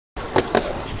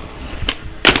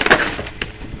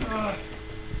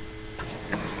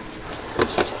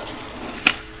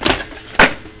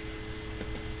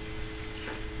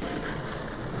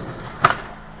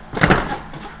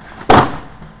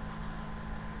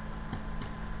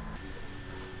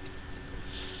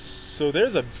So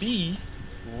there's a bee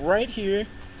right here,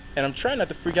 and I'm trying not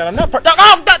to freak out. I'm not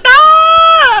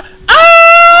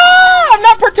I'm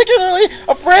not particularly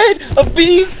afraid of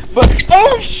bees, but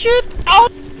oh shit! Oh.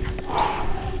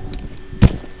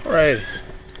 All right,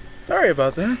 sorry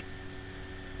about that.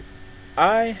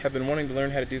 I have been wanting to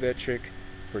learn how to do that trick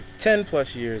for 10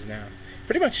 plus years now.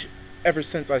 Pretty much ever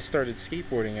since I started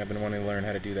skateboarding, I've been wanting to learn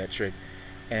how to do that trick,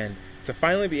 and to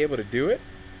finally be able to do it,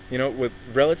 you know, with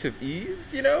relative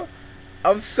ease, you know,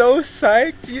 I'm so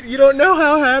psyched. You don't know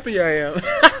how happy I am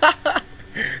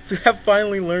to have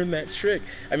finally learned that trick.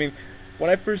 I mean,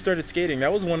 when I first started skating,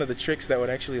 that was one of the tricks that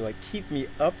would actually like keep me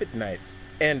up at night.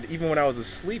 And even when I was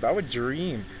asleep, I would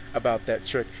dream about that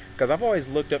trick, because I've always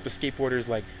looked up to skateboarders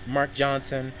like Mark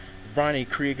Johnson, Ronnie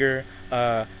Krieger,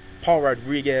 Paul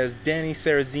Rodriguez, Danny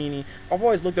Sarazzini. I've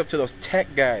always looked up to those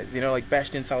tech guys, you know, like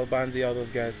Bastian Salabanzi, all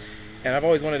those guys. And I've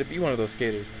always wanted to be one of those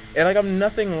skaters. And like, I'm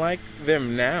nothing like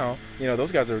them now. You know,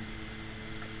 those guys are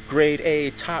grade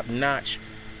A, top notch,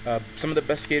 some of the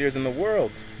best skaters in the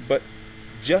world. But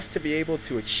just to be able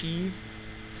to achieve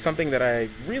something that I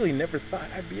really never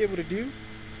thought I'd be able to do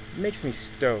makes me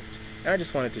stoked. And I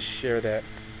just wanted to share that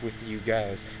with you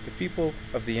guys, the people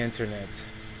of the internet,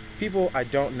 people I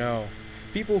don't know,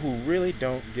 people who really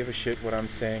don't give a shit what I'm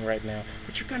saying right now,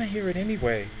 but you're gonna hear it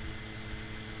anyway.